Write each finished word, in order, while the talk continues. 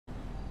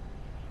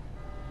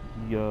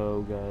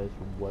Yo guys,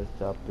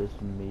 what's up? This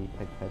is me,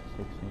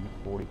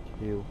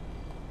 TechPet1642,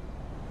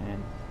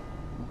 and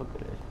look at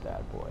this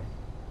bad boy.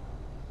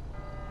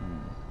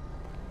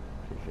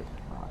 It's just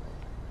hot.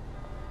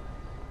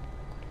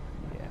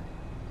 Yeah.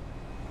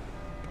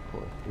 Of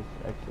course, this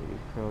X80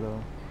 Proto,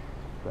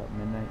 it's about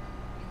midnight,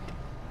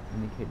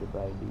 indicated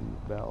by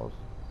the bells.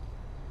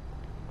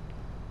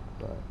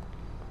 But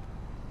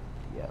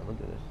yeah,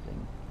 look at this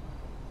thing.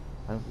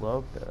 I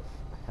love the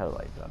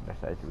headlights on this.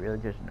 I really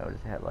just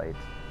noticed headlights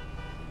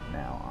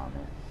now on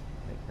it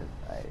because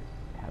I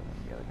haven't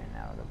really been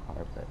out of the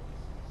car, but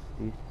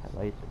these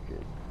headlights are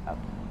just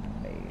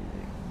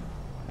amazing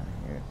on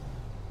here.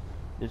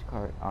 This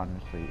car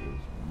honestly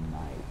is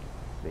my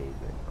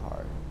favorite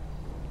car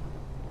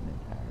in the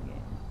entire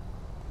game.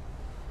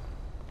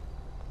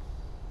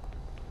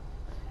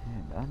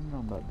 And I don't know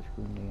about the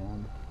screen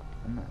neon.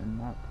 I'm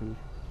not too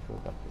sure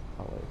about the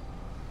color,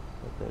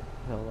 but the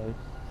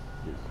headlights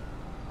just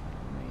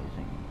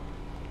amazing.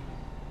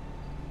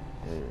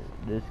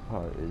 This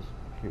car is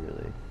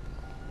purely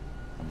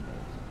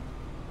amazing.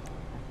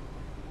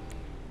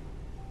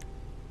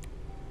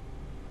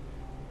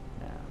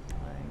 Now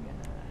I'm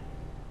gonna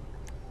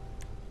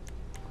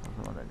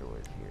close one of the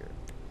doors here.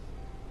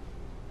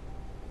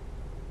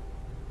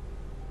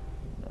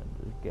 That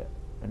does get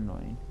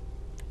annoying.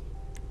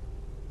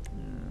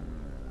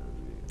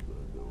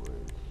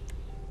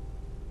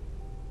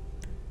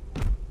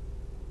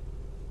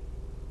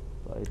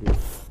 I do.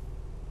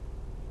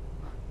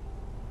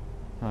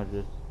 How it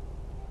just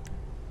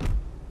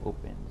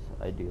opens.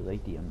 I do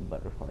like the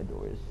butterfly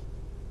doors.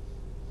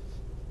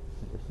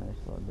 With this nice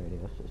little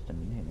radio system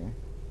in here.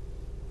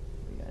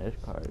 But yeah, this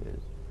car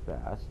is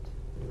fast.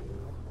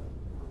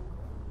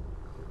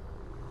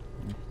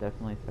 And it's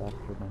definitely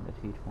faster than the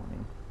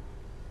T20.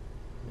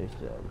 They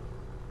said.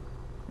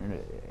 I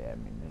mean,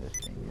 this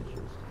thing is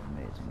just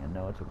amazing. I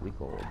know it's a week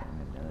old,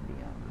 and the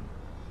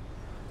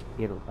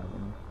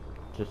 811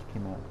 just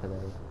came out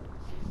today,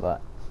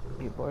 but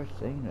people are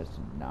saying it's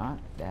not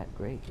that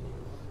great,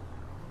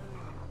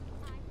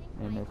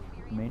 and it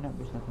may not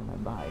be something I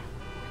buy.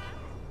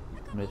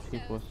 But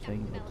people are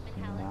saying it's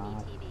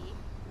not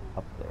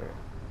up there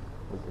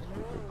with the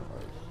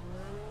supercars.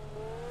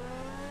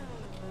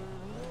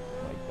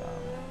 Like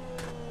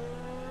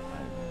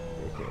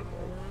they say it's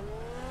like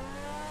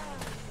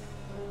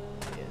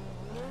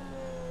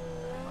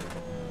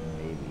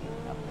maybe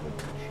up with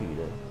the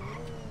Cheetah,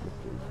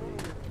 which is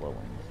a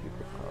low-end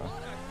supercar.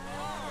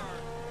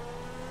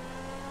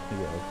 You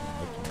guys can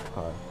make the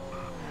car,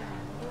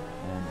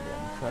 and I'm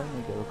trying to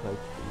make it look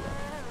like the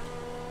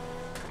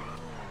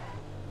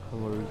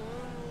colors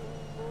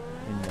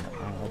in the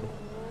ad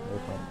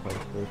that's on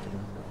PlayStation.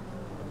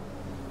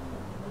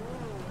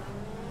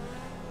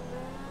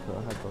 So I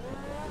have looked at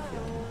that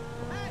again,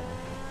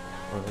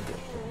 or I get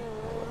some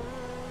colors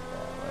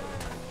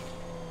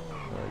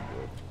really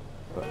good.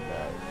 But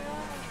guys,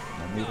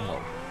 I need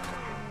help.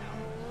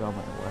 So I'm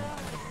gonna work.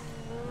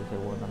 Because I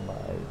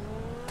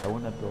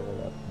want to build it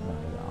up in my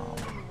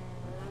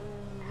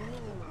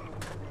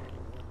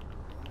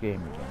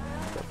game again.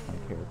 That's my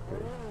character.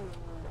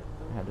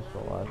 I had to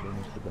sell a lot of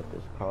things to get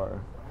this car.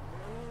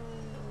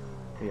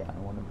 But yeah, I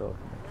want to build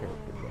my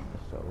character again.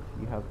 So if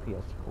you have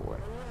PS4,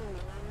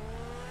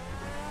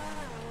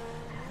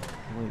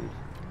 please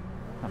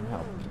come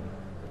help me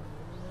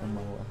in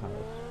my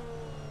warehouse.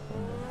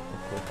 And then of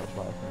course I'll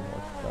buy some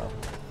more stuff.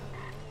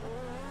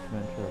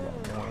 Eventually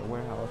I'll buy more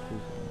warehouses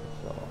and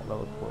sell all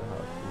those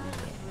warehouses.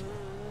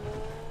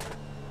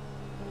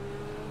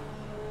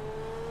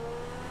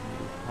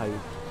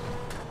 Heights.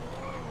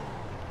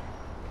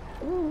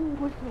 Ooh,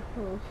 what's so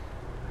close?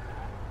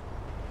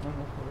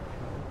 Almost so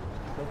close.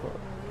 So close.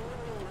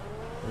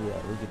 Oh,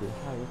 yeah, we could do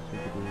heights, we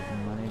could do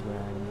money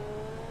grind.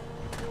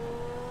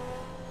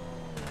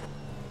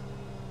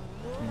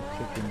 And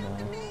chicken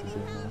mouth, we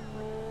do enough.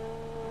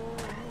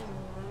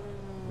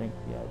 I think,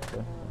 yeah, it's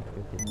definitely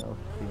 50 mil.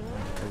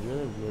 I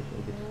really wish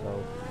I could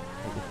sell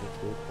the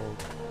vehicles.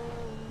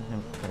 No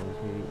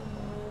crazy.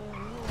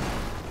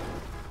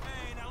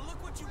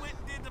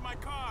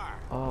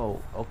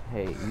 Oh,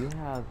 okay, you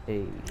have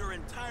a... You're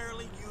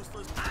entirely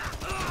useless.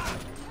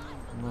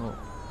 Well,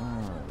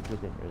 good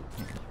thing there's a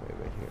paint spray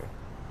right here.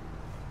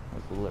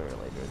 Like,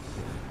 literally, there's a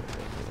paint spray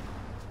right here.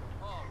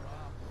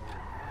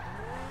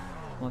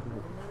 Look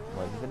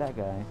at that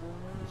guy.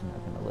 He's not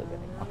gonna live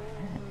anymore.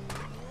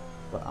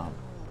 But,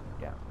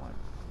 yeah, when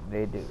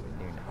they do, you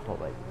know,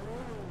 like,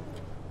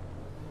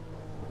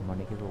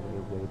 money giveaway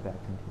way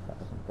back in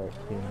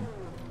 2013.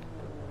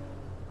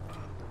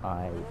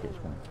 I just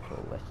went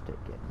ballistic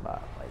and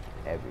bought like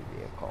every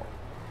vehicle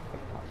I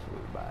could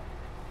possibly buy.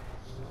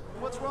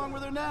 What's wrong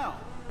with her now?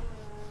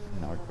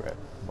 No regret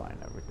buying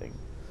everything.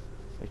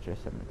 It's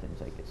just some of the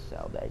things I could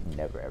sell that I'd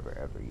never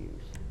ever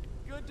use.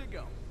 Good to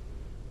go.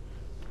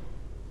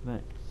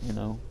 But, you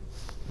know,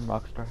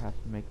 Rockstar has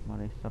to make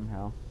money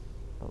somehow.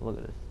 But look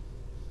at this.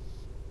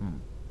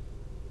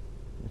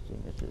 This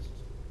thing is just,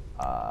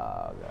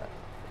 God. Yeah.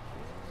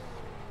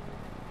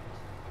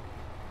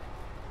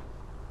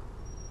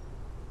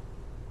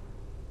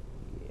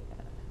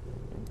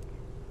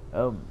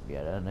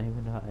 Yeah, not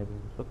even the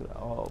Heisman. Look at,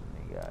 oh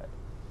my god.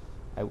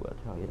 I will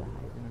tell you, the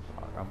Heisman's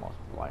are almost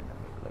blinding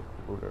me, like,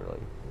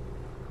 literally.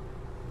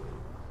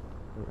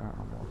 They are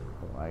almost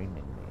blinding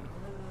me.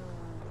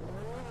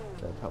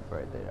 That's how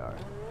bright they are.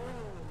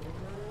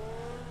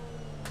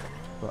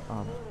 But,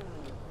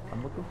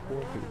 I'm looking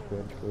forward to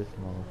Gran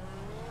Turismo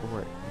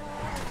Sport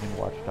and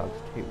Watch Dogs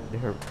 2.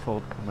 They're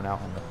both coming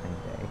out on the same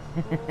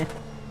day.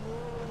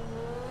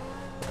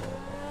 So,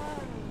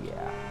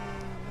 yeah.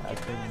 I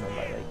think I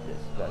like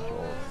this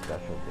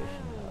special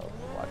edition of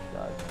Watch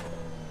Dogs.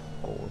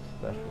 Old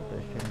special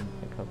edition.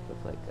 It comes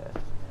with like a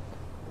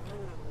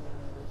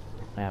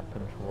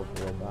app-controlled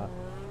robot.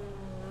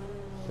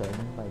 So I'm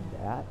gonna buy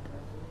that.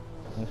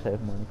 I'm gonna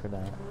save money for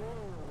that.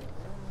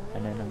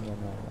 And then I'm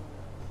gonna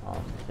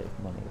save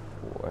money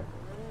for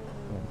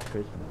Gran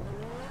Turismo.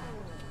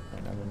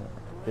 And I'm gonna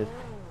just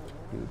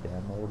do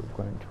download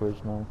Gran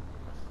Turismo.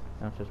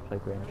 And I'll just play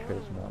Gran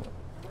Turismo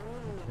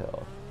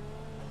until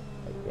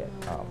I get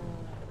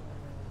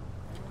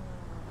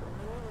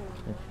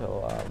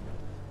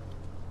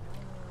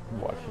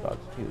Watch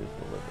Dogs 2 is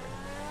delivered.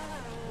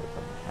 Which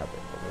I'm gonna have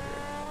it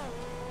delivered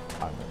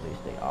on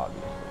release day,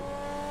 obviously.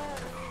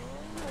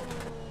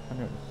 $170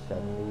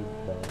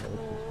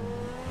 is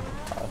gonna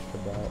cost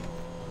about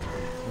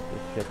with the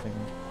shipping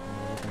and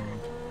everything.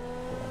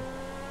 So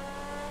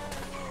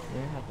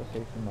you're gonna have to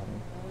save some money.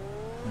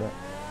 But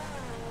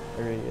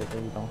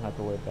you don't have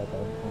to wait that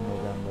out until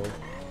November.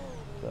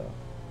 So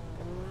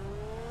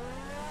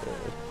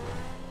it's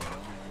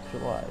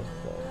July,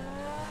 so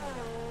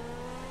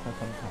that's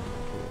some time to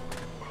do.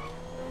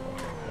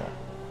 Yeah.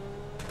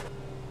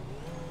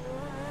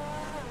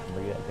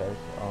 But yeah, guys,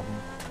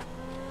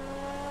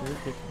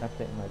 here's just an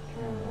update on my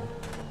channel.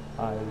 I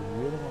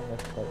really want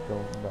to start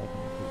going back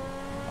into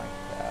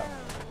Minecraft,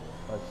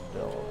 but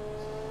still,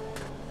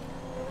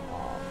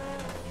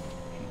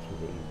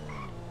 GTA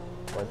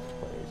Let's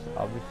Plays.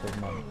 Obviously,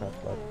 Minecraft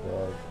Let's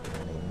Play is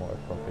going to be more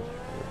focused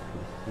for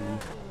PC.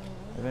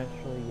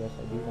 Eventually, yes,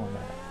 I do want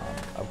to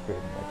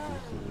upgrade my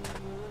PC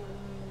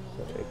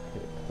so it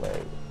could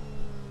play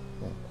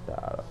and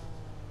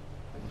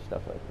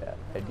stuff like that.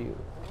 I do,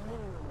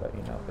 but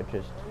you know, it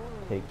just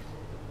takes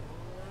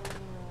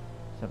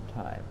some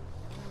time.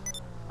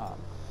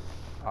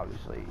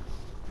 Obviously,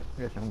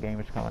 there's some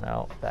games coming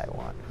out that I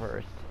want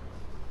first,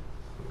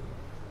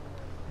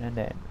 and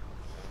then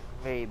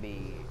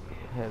maybe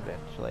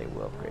eventually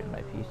we'll upgrade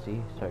my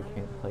PC so I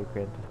can play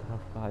Grand Theft Auto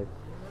 5.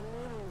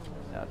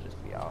 That'll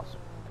just be awesome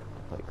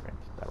to play Grand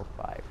Theft Auto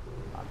 5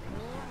 on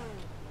PC.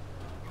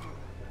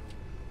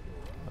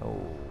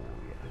 Oh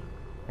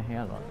yeah, hang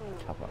on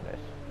top of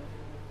this.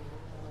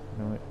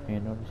 You know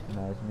what just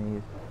reminds me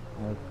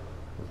of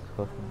this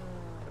cooking.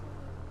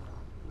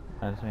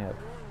 I just have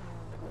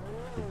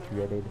the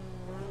dreaded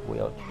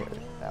wheelchairs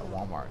at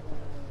Walmart.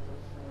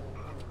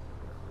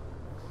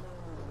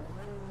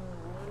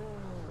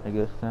 I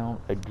guess now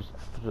I just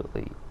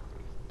absolutely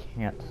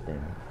can't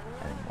stand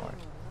anymore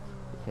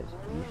because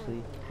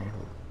usually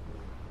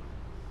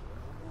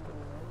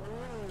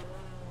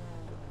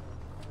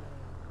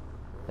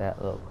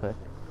that little click,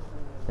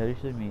 that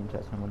usually means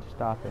that someone's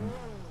stopping,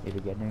 either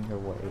getting in your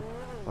way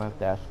or have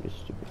to ask you a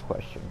stupid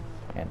question.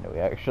 And we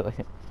actually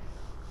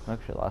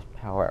lost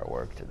power at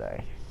work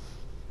today.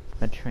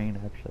 The train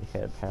actually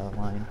had a power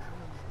line,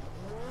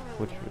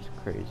 which was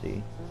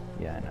crazy.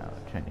 Yeah, I know,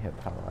 the train had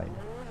a power line.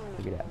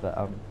 Figured out,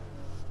 but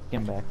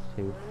getting back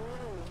to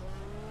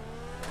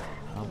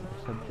the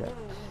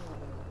subject.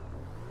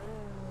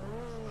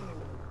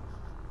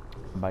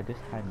 By this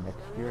time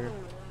next year,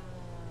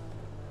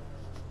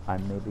 I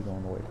may be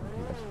going away from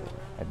PS4.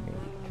 I may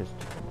just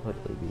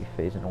completely be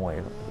phasing away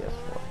from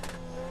PS4.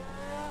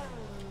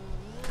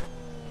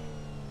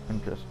 I'm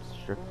just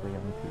strictly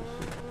on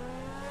PC.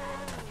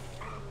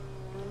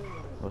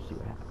 We'll see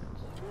what happens.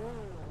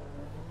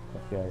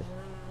 But guys,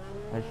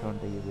 I just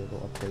wanted to give you a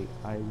little update.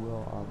 I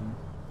will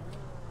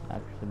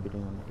actually be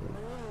doing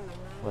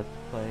a Let's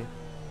Play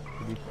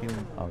pretty soon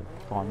of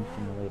Farm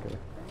Simulator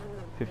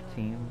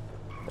 15.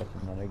 That's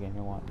another game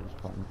I want, is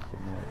Farm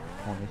Simulator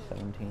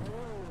 2017.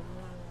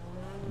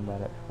 And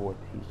that at for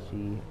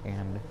PC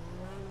and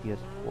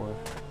PS4.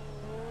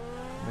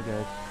 But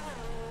guys,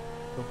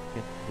 don't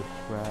forget to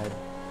subscribe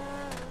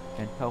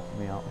and help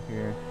me out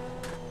here.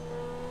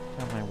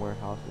 Sell my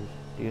warehouses,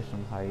 do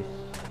some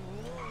heists.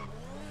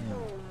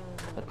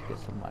 Let's get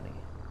some money.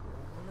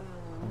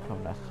 Until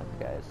next time,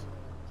 guys.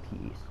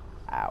 Peace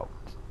out.